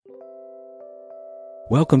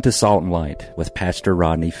Welcome to Salt and Light with Pastor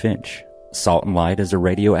Rodney Finch. Salt and Light is a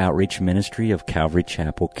radio outreach ministry of Calvary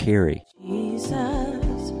Chapel, Cary.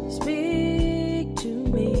 Jesus, speak to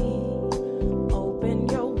me. Open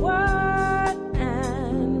your word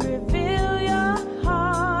and reveal your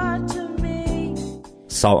heart to me.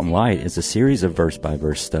 Salt and Light is a series of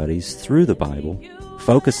verse-by-verse studies through the Bible,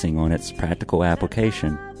 focusing on its practical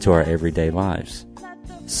application to our everyday lives.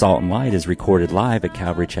 Salt and Light is recorded live at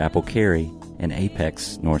Calvary Chapel, Cary in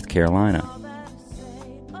Apex, North Carolina.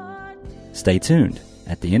 Stay tuned.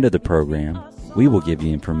 At the end of the program, we will give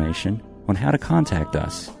you information on how to contact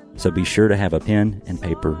us, so be sure to have a pen and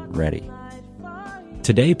paper ready.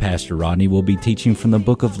 Today, Pastor Rodney will be teaching from the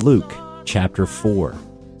book of Luke, chapter 4.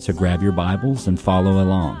 So grab your Bibles and follow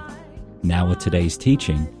along. Now with today's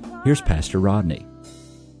teaching, here's Pastor Rodney.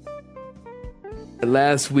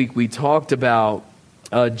 Last week we talked about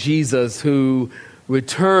Jesus who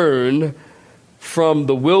returned from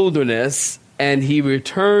the wilderness, and he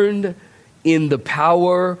returned in the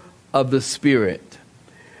power of the Spirit.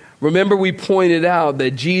 Remember, we pointed out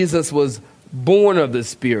that Jesus was born of the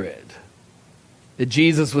Spirit, that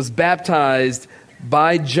Jesus was baptized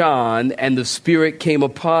by John and the Spirit came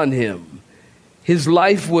upon him. His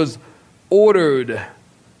life was ordered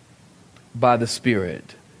by the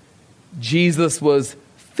Spirit. Jesus was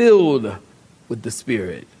filled with the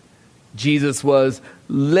Spirit. Jesus was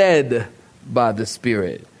led by the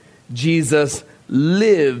Spirit. Jesus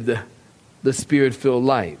lived the Spirit-filled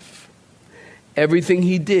life. Everything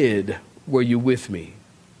he did, were you with me?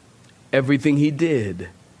 Everything he did,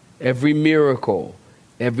 every miracle,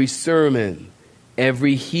 every sermon,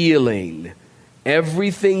 every healing,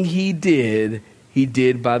 everything he did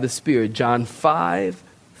by the Spirit. John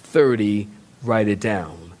 5:30, write it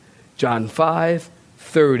down. John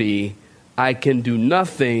 5:30, I can do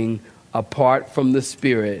nothing apart from the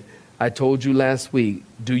Spirit. I told you last week,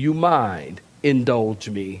 do you mind? Indulge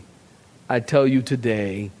me. I tell you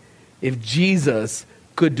today, if Jesus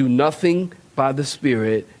could do nothing by the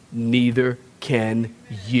Spirit, neither can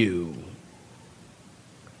you.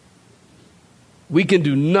 We can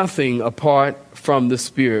do nothing apart from the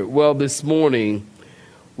Spirit. Well, this morning,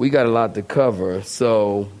 we got a lot to cover,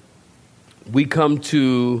 so we come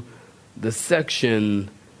to the section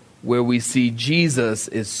where we see Jesus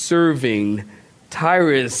is serving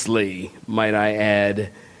tirelessly, might I add,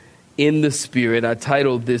 in the Spirit. I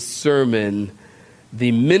titled this sermon,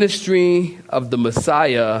 The Ministry of the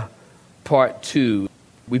Messiah, Part 2.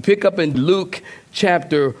 We pick up in Luke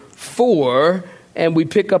chapter 4, and we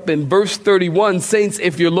pick up in verse 31. Saints,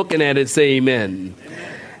 if you're looking at it, say amen. Amen.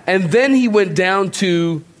 And then he went down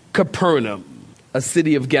to Capernaum, a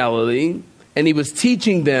city of Galilee, and he was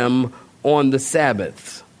teaching them on the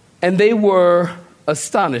Sabbath. And they were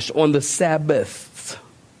astonished. On the Sabbath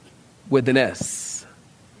with an S.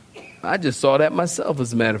 I just saw that myself,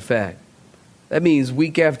 as a matter of fact. That means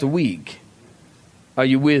week after week. Are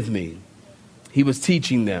you with me? He was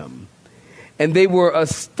teaching them. And they were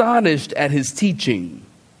astonished at his teaching.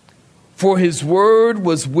 For his word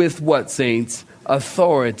was with what, saints?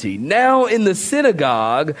 Authority. Now in the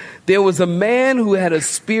synagogue, there was a man who had a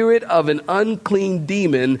spirit of an unclean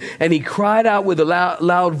demon, and he cried out with a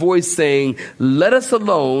loud voice, saying, let us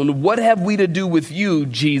alone. What have we to do with you,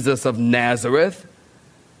 Jesus of Nazareth?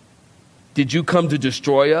 Did you come to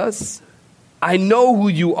destroy us? I know who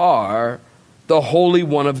you are, the Holy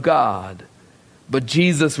One of God. But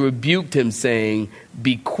Jesus rebuked him, saying,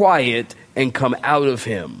 be quiet and come out of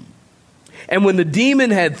him. And when the demon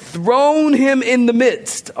had thrown him in the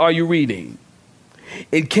midst, are you reading?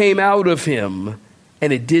 It came out of him,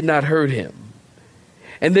 and it did not hurt him.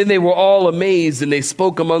 And then they were all amazed, and they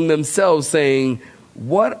spoke among themselves, saying,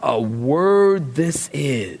 what a word this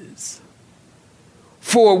is.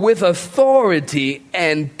 For with authority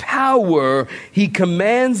and power he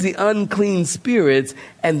commands the unclean spirits,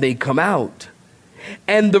 and they come out.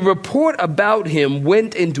 And the report about him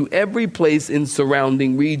went into every place in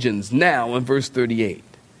surrounding regions. Now, in verse 38,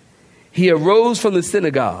 he arose from the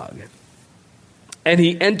synagogue, and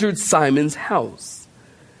he entered Simon's house.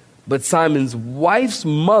 But Simon's wife's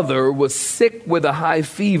mother was sick with a high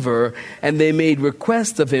fever, and they made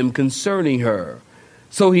request of him concerning her.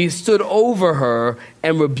 So he stood over her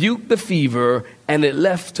and rebuked the fever, and it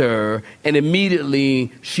left her, and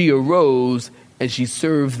immediately she arose, and she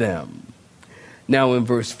served them. Now in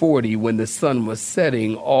verse 40, when the sun was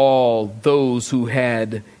setting, all those who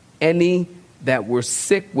had any that were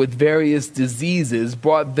sick with various diseases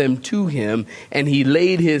brought them to him, and he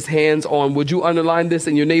laid his hands on, would you underline this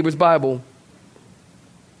in your neighbor's Bible?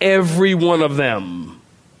 Every one of them,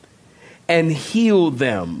 and healed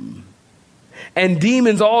them. And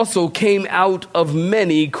demons also came out of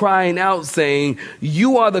many, crying out, saying,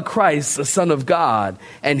 "You are the Christ, the Son of God."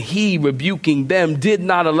 And he, rebuking them, did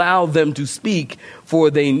not allow them to speak, for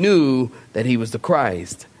they knew that he was the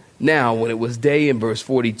Christ. Now, when it was day, in verse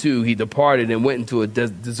 42, he departed and went into a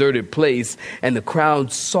deserted place, and the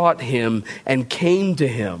crowd sought him and came to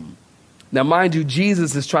him. Now, mind you,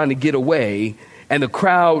 Jesus is trying to get away, and the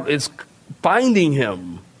crowd is finding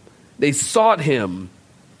him. They sought him,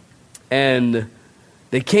 and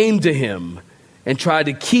they came to him and tried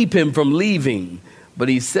to keep him from leaving. But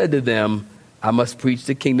he said to them, "I must preach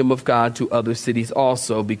the kingdom of God to other cities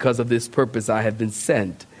also, because of this purpose I have been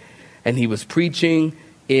sent." And he was preaching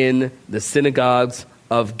in the synagogues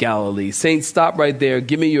of Galilee. Saints, stop right there.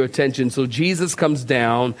 Give me your attention. So Jesus comes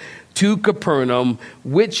down to Capernaum,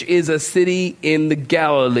 which is a city in the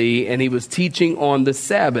Galilee, and he was teaching on the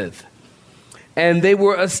Sabbath. And they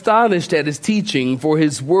were astonished at his teaching, for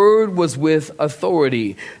his word was with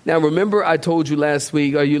authority. Now, remember I told you last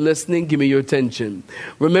week, are you listening? Give me your attention.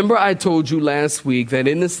 Remember I told you last week that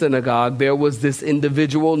in the synagogue, there was this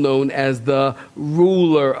individual known as the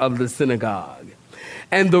ruler of the synagogue.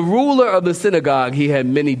 And the ruler of the synagogue, he had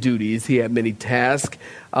many duties. He had many tasks.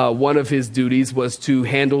 One of his duties was to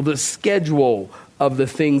handle the schedule of the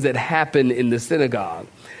things that happened in the synagogue.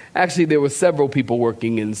 Actually, there were several people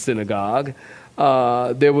working in the synagogue.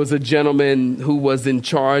 There was a gentleman who was in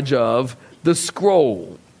charge of the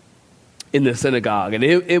scroll in the synagogue. And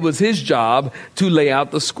it was his job to lay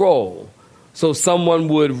out the scroll. So someone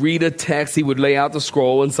would read a text, he would lay out the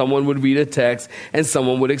scroll, and someone would read a text, and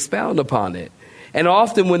someone would expound upon it. And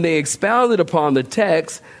often when they expounded upon the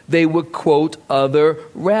text, they would quote other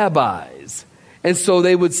rabbis. And so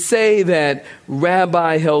they would say that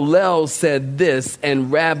Rabbi Hillel said this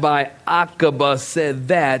and Rabbi Akiba said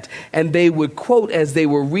that. And they would quote as they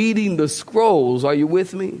were reading the scrolls. Are you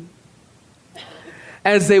with me?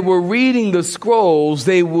 As they were reading the scrolls,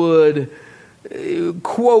 they would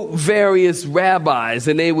quote various rabbis.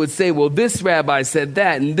 And they would say, well, this rabbi said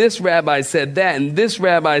that, and this rabbi said that, and this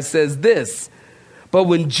rabbi says this. But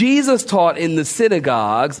when Jesus taught in the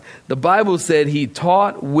synagogues, the Bible said he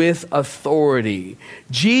taught with authority.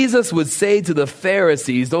 Jesus would say to the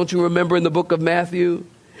Pharisees, don't you remember in the book of Matthew?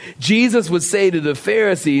 Jesus would say to the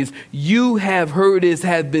Pharisees, you have heard it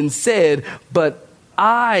had been said, but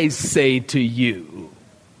I say to you.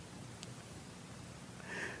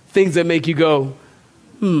 Things that make you go,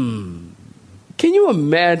 Can you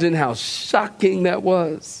imagine how shocking that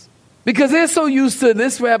was? Because they're so used to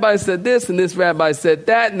this rabbi said this and this rabbi said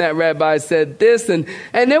that and that rabbi said this. And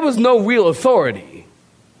there was no real authority.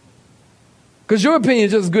 Because your opinion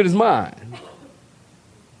is just as good as mine.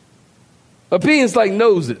 Opinions like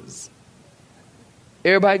noses.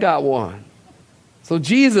 Everybody got one. So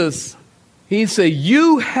Jesus, he said,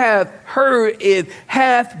 you have heard it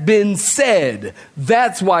hath been said.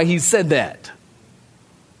 That's why he said that.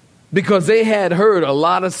 Because they had heard a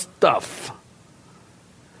lot of stuff.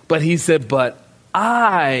 But he said, but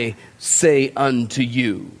I say unto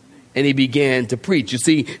you. And he began to preach. You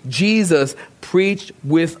see, Jesus preached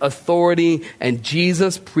with authority and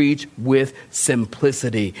Jesus preached with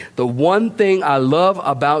simplicity. The one thing I love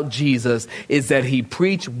about Jesus is that he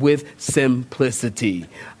preached with simplicity.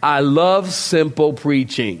 I love simple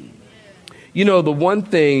preaching. You know, the one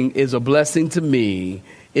thing is a blessing to me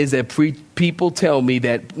is that people tell me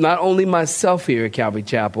that not only myself here at Calvary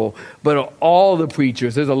Chapel, but all the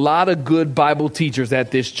preachers, there's a lot of good Bible teachers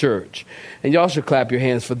at this church. And y'all should clap your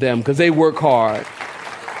hands for them because they work hard.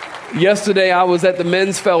 Yesterday, I was at the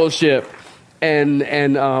men's fellowship, and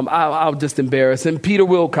I'll just embarrass him. Peter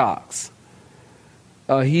Wilcox.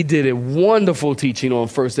 He did a wonderful teaching on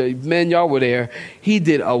First. Men, y'all were there. He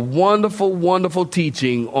did a wonderful, wonderful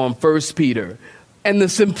teaching on 1 Peter. And the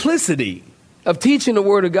simplicity of teaching the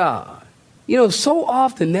Word of God. You know, so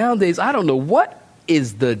often nowadays, I don't know what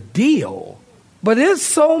is the deal, but there's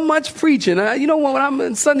so much preaching. You know, when I'm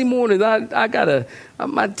in Sunday mornings, I gotta,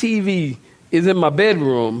 my TV is in my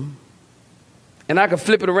bedroom, and I can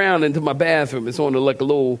flip it around into my bathroom. It's on like a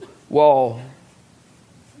little wall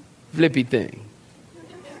flippy thing.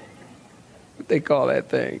 What they call that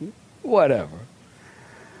thing? Whatever.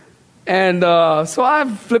 And so I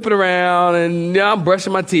flip it around, and I'm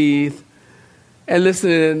brushing my teeth. And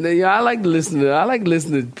listening, I like to listen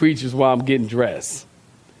to preachers while I'm getting dressed.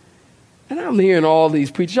 And I'm hearing all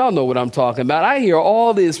these preachers. Y'all know what I'm talking about. I hear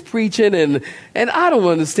all this preaching, and I don't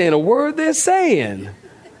understand a word they're saying.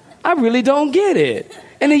 I really don't get it.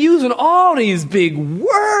 And they're using all these big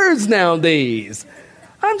words nowadays.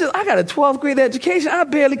 I got a 12th grade education. I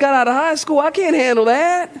barely got out of high school. I can't handle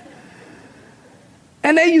that.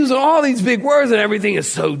 And they're using all these big words, and everything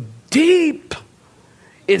is so deep.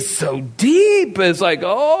 It's so deep. It's like,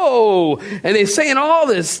 oh, and they're saying all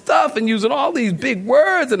this stuff and using all these big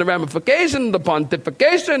words and the ramification, the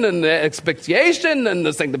pontification and the expectation and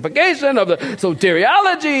the sanctification of the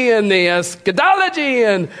soteriology and the eschatology.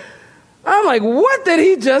 And I'm like, what did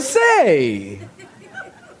he just say?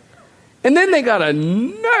 And then they got a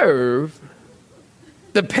nerve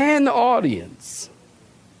to pan the audience.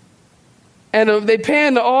 And they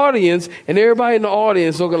pan the audience, and everybody in the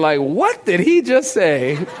audience looking like, what did he just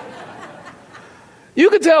say? You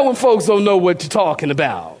can tell when folks don't know what you're talking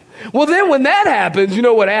about. Well, then when that happens, you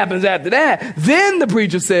know what happens after that? Then the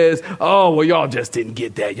preacher says, oh, well, y'all just didn't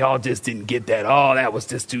get that. Y'all just didn't get that. Oh, that was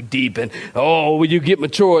just too deep. And, oh, when you get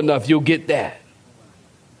mature enough, you'll get that.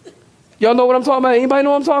 Y'all know what I'm talking about? Anybody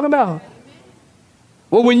know what I'm talking about?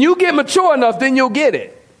 Well, when you get mature enough, then you'll get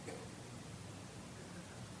it.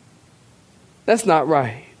 That's not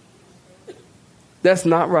right. That's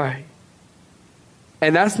not right.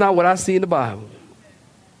 And that's not what I see in the Bible.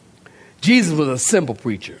 Jesus was a simple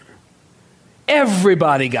preacher.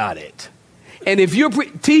 Everybody got it. And if you're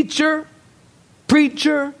teacher,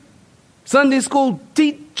 preacher, Sunday school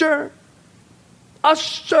teacher,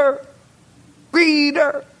 usher,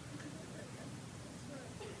 reader,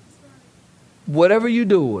 whatever you're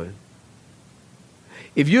doing,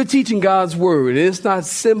 if you're teaching God's word and it's not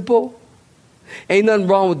simple, ain't nothing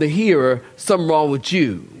wrong with the hearer, something wrong with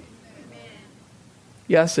you.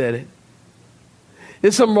 Yeah, I said it.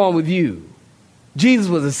 There's something wrong with you. Jesus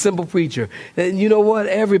was a simple preacher. And you know what?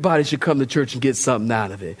 Everybody should come to church and get something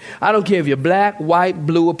out of it. I don't care if you're black, white,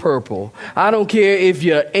 blue, or purple. I don't care if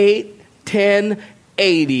you're 8, 10,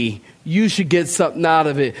 80. You should get something out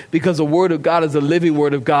of it because the word of God is a living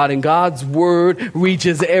word of God, and God's word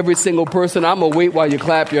reaches every single person. I'm going to wait while you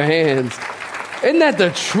clap your hands. Isn't that the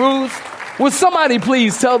truth? Would somebody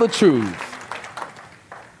please tell the truth?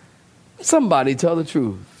 Somebody tell the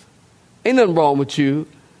truth. Ain't nothing wrong with you.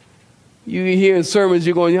 You hear in sermons,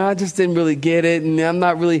 you're going, I just didn't really get it, and I'm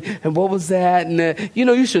not really, and what was that? And,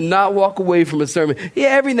 you should not walk away from a sermon. Yeah,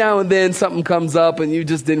 every now and then something comes up, and you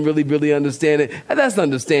just didn't really understand it. And that's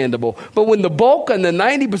understandable. But when the bulk and the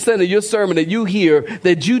 90% of your sermon that you hear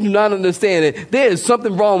that you do not understand it, there is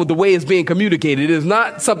something wrong with the way it's being communicated. There's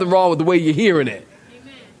not something wrong with the way you're hearing it.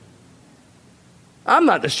 Amen. I'm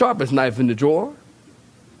not the sharpest knife in the drawer.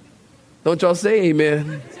 Don't y'all say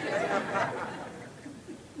amen.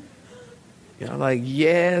 Y'all like,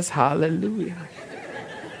 yes, hallelujah.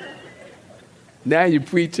 Now you're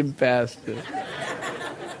preaching, Pastor.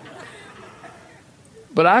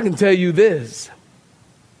 But I can tell you this.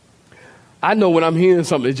 I know when I'm hearing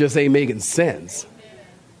something, it just ain't making sense.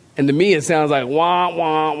 And to me, it sounds like wah,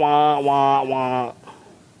 wah, wah, wah, wah.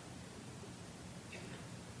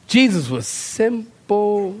 Jesus was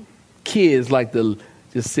simple. Kids like to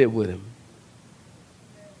just sit with him.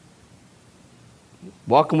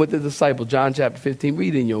 Walking with the disciples, John chapter 15,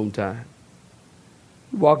 read in your own time.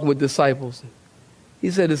 Walking with disciples.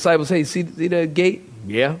 He said, disciples, hey, see that gate?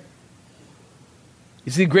 Yeah.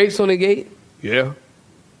 You see grapes on the gate? Yeah.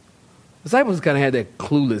 Disciples kind of had that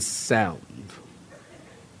clueless sound.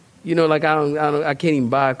 Like I can't even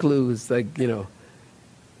buy a clue. It's like, you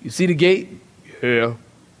see the gate? Yeah.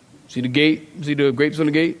 See the gate? See the grapes on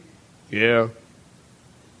the gate? Yeah.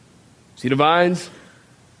 See the vines?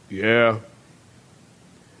 Yeah.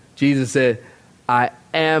 Jesus said, I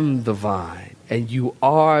am the vine, and you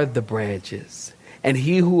are the branches. And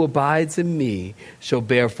he who abides in me shall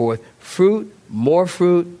bear forth fruit, more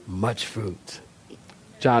fruit, much fruit.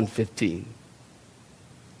 John 15.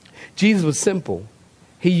 Jesus was simple.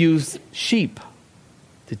 He used sheep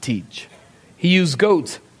to teach. He used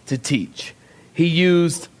goats to teach. He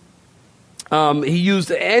used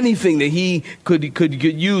anything that he could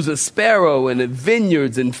use, a sparrow and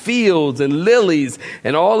vineyards and fields and lilies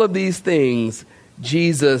and all of these things.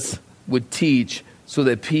 Jesus would teach so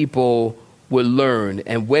that people would learn.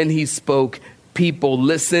 And when he spoke, people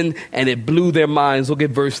listened and it blew their minds. Look at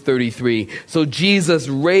verse 33. So Jesus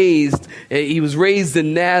was raised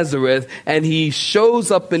in Nazareth, and he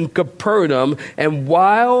shows up in Capernaum. And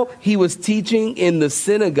while he was teaching in the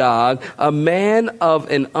synagogue, a man of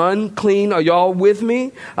an unclean, are y'all with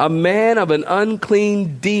me? A man of an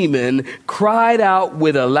unclean demon cried out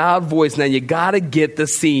with a loud voice. Now you got to get the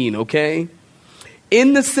scene, okay?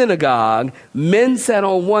 In the synagogue, men sat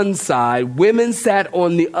on one side, women sat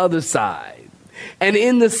on the other side. And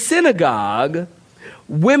in the synagogue,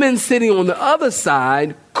 women sitting on the other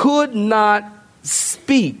side could not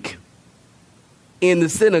speak in the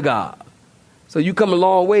synagogue. So you come a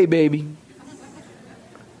long way, baby.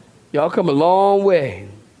 Y'all come a long way.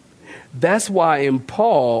 That's why in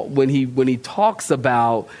Paul, when he talks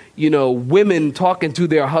about, women talking to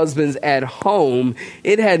their husbands at home,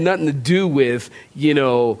 it had nothing to do with,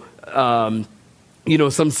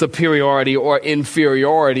 some superiority or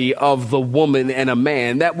inferiority of the woman and a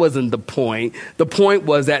man. That wasn't the point. The point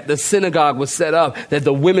was that the synagogue was set up, that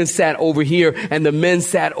the women sat over here and the men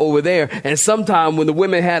sat over there. And sometime when the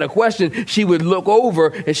women had a question, she would look over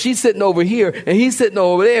and she's sitting over here and he's sitting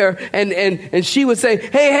over there. And she would say,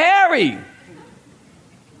 "Hey, Harry,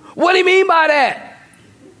 what do you mean by that?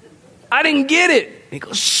 I didn't get it." And he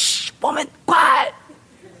goes, "Shh, woman, quiet.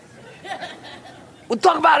 We'll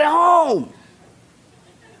talk about it at home."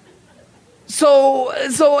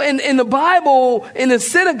 So in the Bible, in the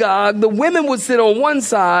synagogue, the women would sit on one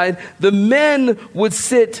side, the men would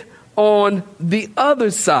sit on the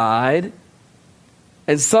other side,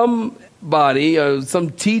 and somebody, some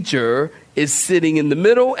teacher is sitting in the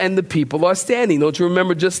middle and the people are standing. Don't you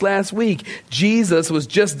remember just last week, Jesus was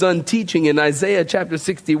just done teaching in Isaiah chapter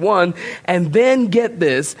 61. And then get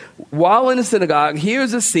this, while in the synagogue,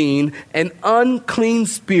 here's a scene, an unclean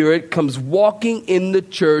spirit comes walking in the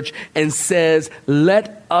church and says,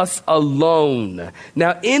 "Let us alone."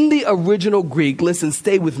 Now, in the original Greek, listen,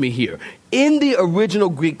 stay with me here. In the original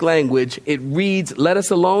Greek language, it reads, "Let us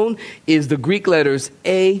alone," is the Greek letters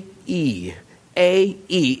A-E.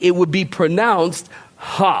 A-E. It would be pronounced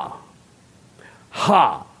ha.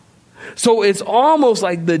 Ha. So it's almost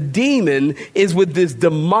like the demon is with this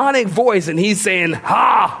demonic voice and he's saying,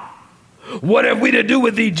 "Ha! What have we to do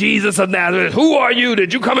with thee, Jesus of Nazareth? Who are you?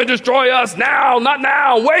 Did you come and destroy us? Now, not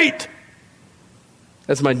now, wait."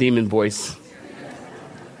 That's my demon voice.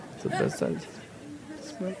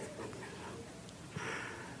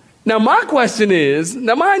 Now my question is,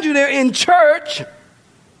 now mind you, they're in church.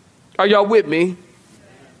 Are y'all with me?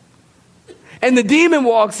 And the demon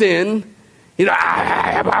walks in, what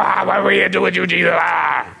are we to do with you, Jesus?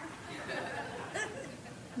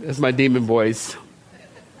 That's my demon voice.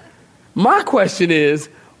 My question is,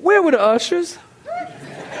 where were the ushers?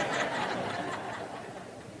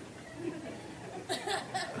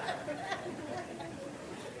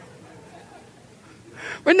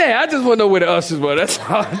 Renee, I just want to know where the ushers were. That's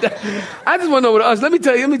all. I just want to know where the ushers. Let me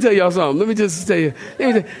tell y'all something. Let me just tell you.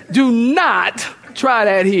 Do not try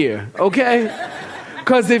that here, okay?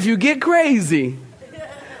 Because if you get crazy,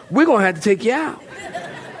 we're going to have to take you out.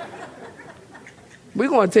 We're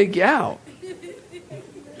going to take you out.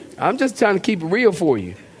 I'm just trying to keep it real for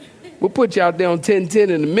you. We'll put you out there on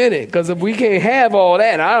 10-10 in a minute, because if we can't have all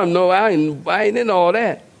that, I don't know, I ain't in all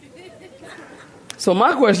that. So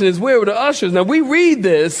my question is, where were the ushers? Now we read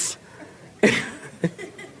this.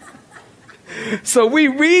 So we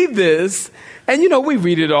read this, and we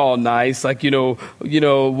read it all nice, like what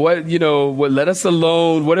let us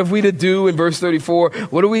alone. What have we to do in verse 34?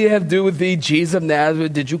 What do we have to do with thee, Jesus of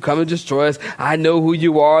Nazareth? Did you come and destroy us? I know who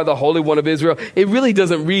you are, the Holy One of Israel. It really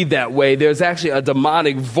doesn't read that way. There's actually a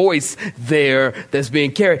demonic voice there that's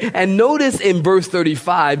being carried. And notice in verse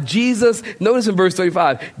 35, Jesus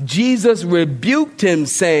rebuked him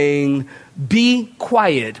saying, "Be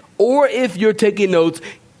quiet." Or if you're taking notes,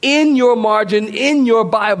 in your margin, in your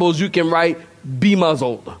Bibles, you can write, "Be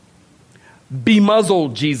muzzled." Be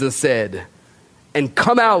muzzled, Jesus said, and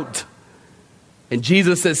come out. And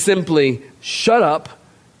Jesus says simply, "Shut up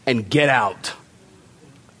and get out."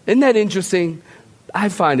 Isn't that interesting? I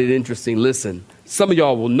find it interesting. Listen, some of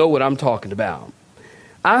y'all will know what I'm talking about.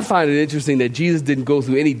 I find it interesting that Jesus didn't go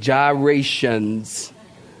through any gyrations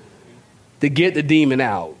to get the demon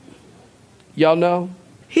out. Y'all know?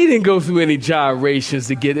 He didn't go through any gyrations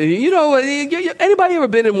to get it. Anybody ever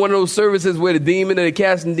been in one of those services where they're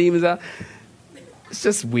casting demons out? It's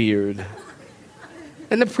just weird.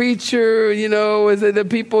 And the preacher, the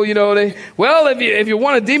people, if you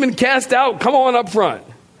want a demon cast out, come on up front.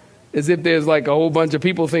 As if there's like a whole bunch of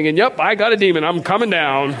people thinking, "Yep, I got a demon, I'm coming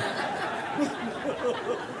down."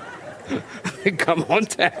 Come on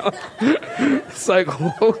down. It's like,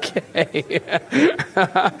 okay.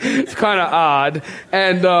 It's kind of odd.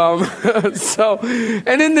 And then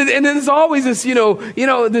there's always this,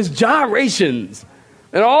 this gyrations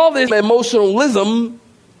and all this emotionalism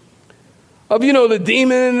of, the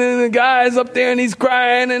demon and the guy's up there and he's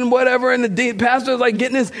crying and whatever. And the pastor's like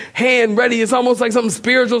getting his hand ready. It's almost like something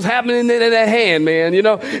spiritual's happening in that hand, man,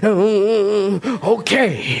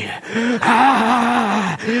 Okay.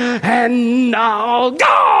 And now,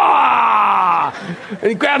 God! And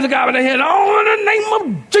he grabs the guy by the head. "Oh, in the name of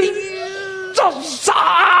Jesus!"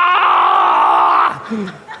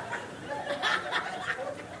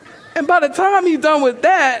 And by the time he's done with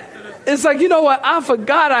that, it's like, I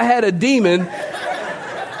forgot I had a demon,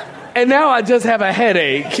 and now I just have a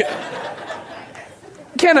headache.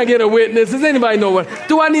 Can I get a witness? Does anybody know what?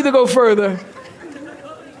 Do I need to go further?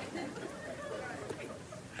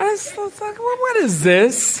 I was like, well, what is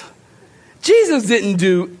this? Jesus didn't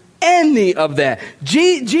do any of that.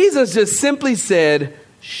 Jesus just simply said,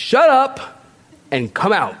 shut up and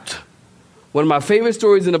come out. One of my favorite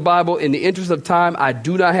stories in the Bible, in the interest of time, I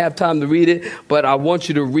do not have time to read it, but I want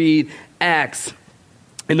you to read Acts.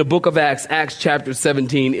 In the book of Acts, Acts chapter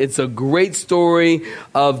 17, it's a great story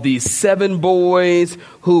of these 7 boys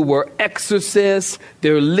who were exorcists.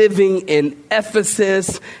 They're living in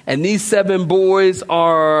Ephesus, and these 7 boys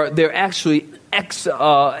they're actually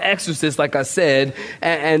exorcists, like I said,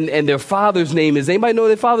 and their father's name is, anybody know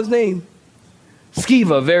their father's name?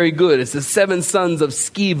 Sceva, very good. It's the 7 sons of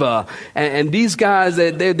Sceva, and these guys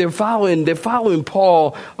they're following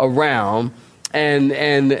Paul around, and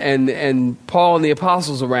Paul and the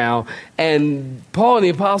apostles around, and Paul and the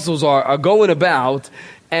apostles are going about,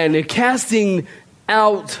 and they're casting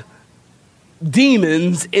out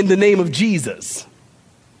demons in the name of Jesus.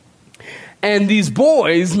 And these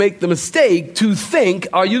boys make the mistake to think,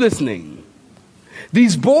 are you listening?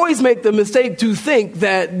 These boys make the mistake to think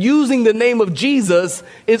that using the name of Jesus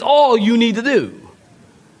is all you need to do.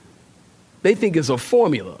 They think it's a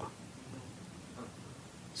formula.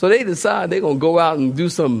 So they decide they're going to go out and do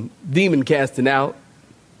some demon casting out.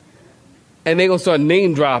 And they're going to start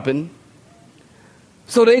name dropping.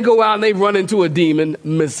 So they go out and they run into a demon.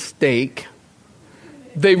 Mistake.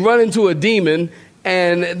 They run into a demon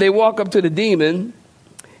and they walk up to the demon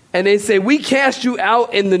and they say, we cast you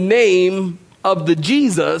out in the name of the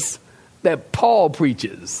Jesus that Paul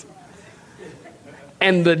preaches.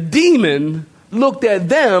 And the demon looked at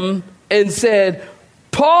them and said,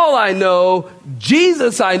 Paul I know,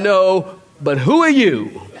 Jesus I know, but who are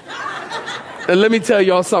you? And let me tell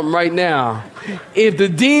y'all something right now. If the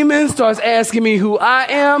demon starts asking me who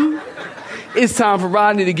I am, it's time for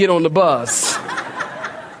Rodney to get on the bus.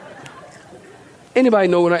 Anybody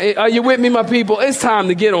know are you with me, my people? It's time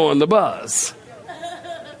to get on the bus.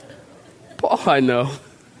 Paul I know.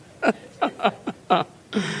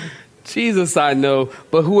 Jesus I know,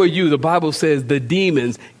 but who are you? The Bible says the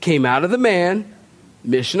demons came out of the man,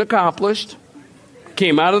 mission accomplished,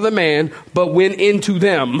 came out of the man, but went into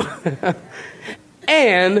them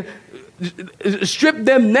and stripped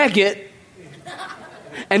them naked,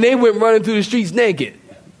 and they went running through the streets naked.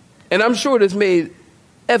 And I'm sure this made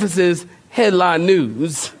Ephesus headline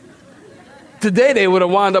news. Today they would have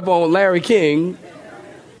wound up on Larry King.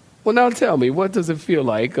 Well, now tell me, what does it feel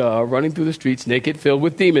like running through the streets naked, filled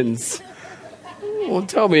with demons? Well,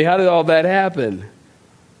 tell me, how did all that happen?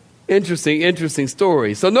 Interesting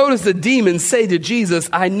story. So notice the demons say to Jesus,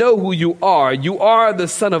 I know who you are. You are the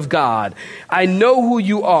Son of God. I know who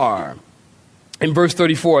you are. In verse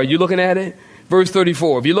 34, are you looking at it? Verse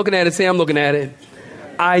 34. If you're looking at it, say, I'm looking at it.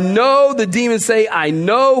 I know, the demons say, I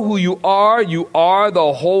know who you are. You are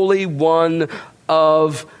the Holy One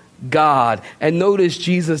of God. And notice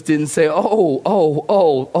Jesus didn't say,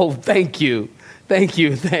 thank you.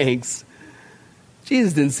 Thanks.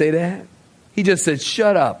 Jesus didn't say that. He just said,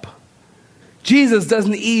 shut up. Jesus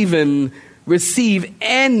doesn't even receive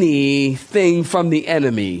anything from the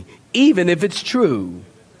enemy, even if it's true.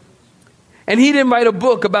 And he didn't write a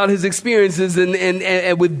book about his experiences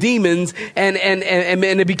and with demons and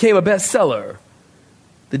it became a bestseller.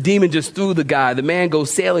 The demon just threw the guy. The man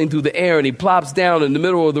goes sailing through the air and he plops down in the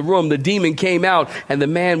middle of the room. The demon came out and the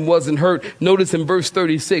man wasn't hurt. Notice in verse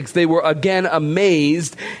 36, they were again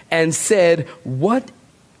amazed and said, what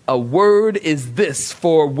a word is this?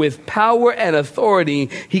 For with power and authority,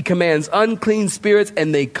 he commands unclean spirits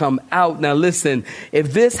and they come out. Now listen,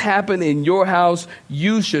 if this happened in your house,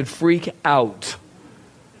 you should freak out.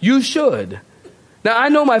 You should. Now I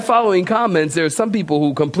know my following comments, there are some people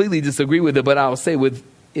who completely disagree with it, but I'll say with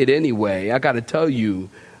it anyway. I got to tell you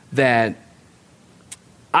that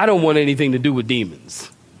I don't want anything to do with demons.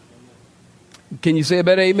 Can you say a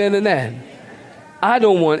better amen than that? I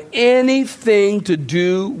don't want anything to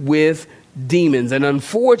do with demons. And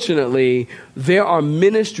unfortunately, there are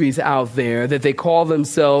ministries out there that they call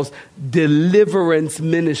themselves deliverance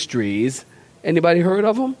ministries. Anybody heard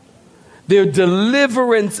of them? They're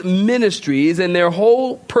deliverance ministries, and their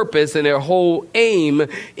whole purpose and their whole aim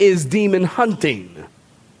is demon hunting.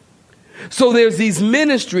 So there's these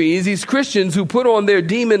ministries, these Christians who put on their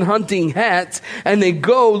demon hunting hats and they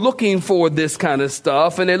go looking for this kind of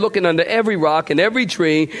stuff, and they're looking under every rock and every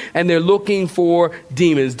tree and they're looking for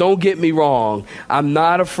demons. Don't get me wrong. I'm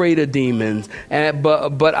not afraid of demons,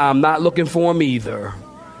 but I'm not looking for them either.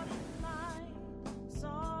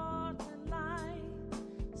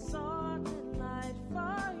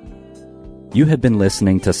 You have been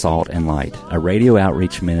listening to Salt and Light, a radio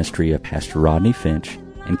outreach ministry of Pastor Rodney Finch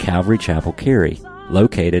in Calvary Chapel, Cary,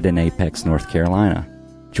 located in Apex, North Carolina.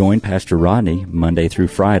 Join Pastor Rodney Monday through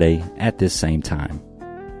Friday at this same time.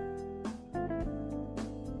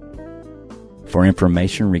 For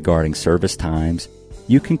information regarding service times,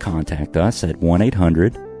 you can contact us at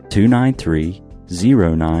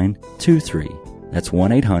 1-800-293-0923. That's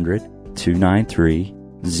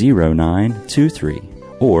 1-800-293-0923.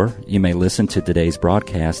 Or you may listen to today's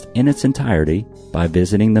broadcast in its entirety by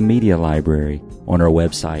visiting the media library on our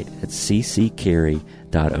website at cccary.org.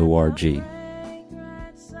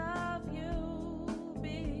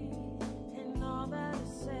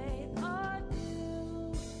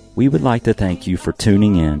 We would like to thank you for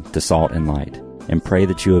tuning in to Salt and Light and pray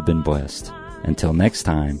that you have been blessed. Until next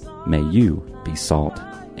time, may you be salt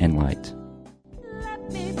and light.